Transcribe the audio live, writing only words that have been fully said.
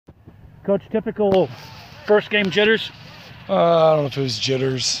Coach, typical first game jitters? I don't know if it was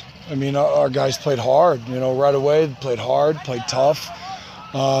jitters. I mean, our guys played hard, right away. They played hard, played tough.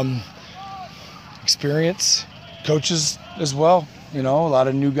 Experience, coaches as well, a lot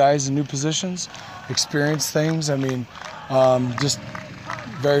of new guys in new positions, experience things. I mean, just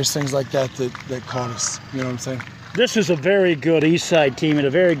various things like that caught us, you know what I'm saying? This is a very good Eastside team and a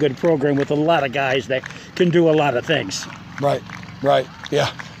very good program with a lot of guys that can do a lot of things. Right,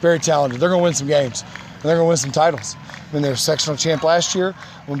 yeah, very talented. They're going to win some games, and they're going to win some titles. I mean, they were sectional champ last year.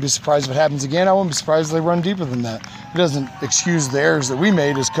 I wouldn't be surprised if it happens again. I wouldn't be surprised if they run deeper than that. It doesn't excuse the errors that we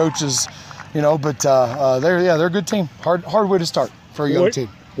made as coaches, but they're a good team. Hard way to start for a young team.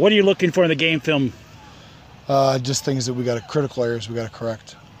 What are you looking for in the game film? Just things that critical areas we got to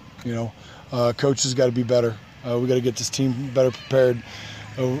correct. Coaches got to be better. We got to get this team better prepared.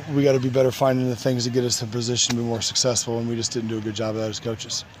 We got to be better finding the things that get us in position to be more successful, and we just didn't do a good job of that as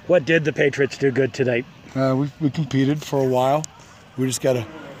coaches. What did the Patriots do good tonight? We competed for a while. We just got to,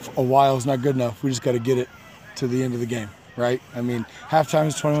 a while is not good enough. We just got to get it to the end of the game, right? I mean, halftime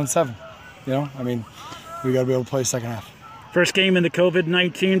is 21-7. I mean, we got to be able to play second half. First game in the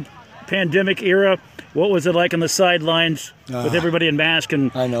COVID-19 pandemic era. What was it like on the sidelines with everybody in mask? And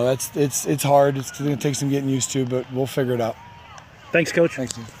I know it's hard. It's going to take some getting used to, but we'll figure it out. Thanks, Coach.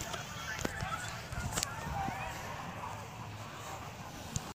 Thanks, dude.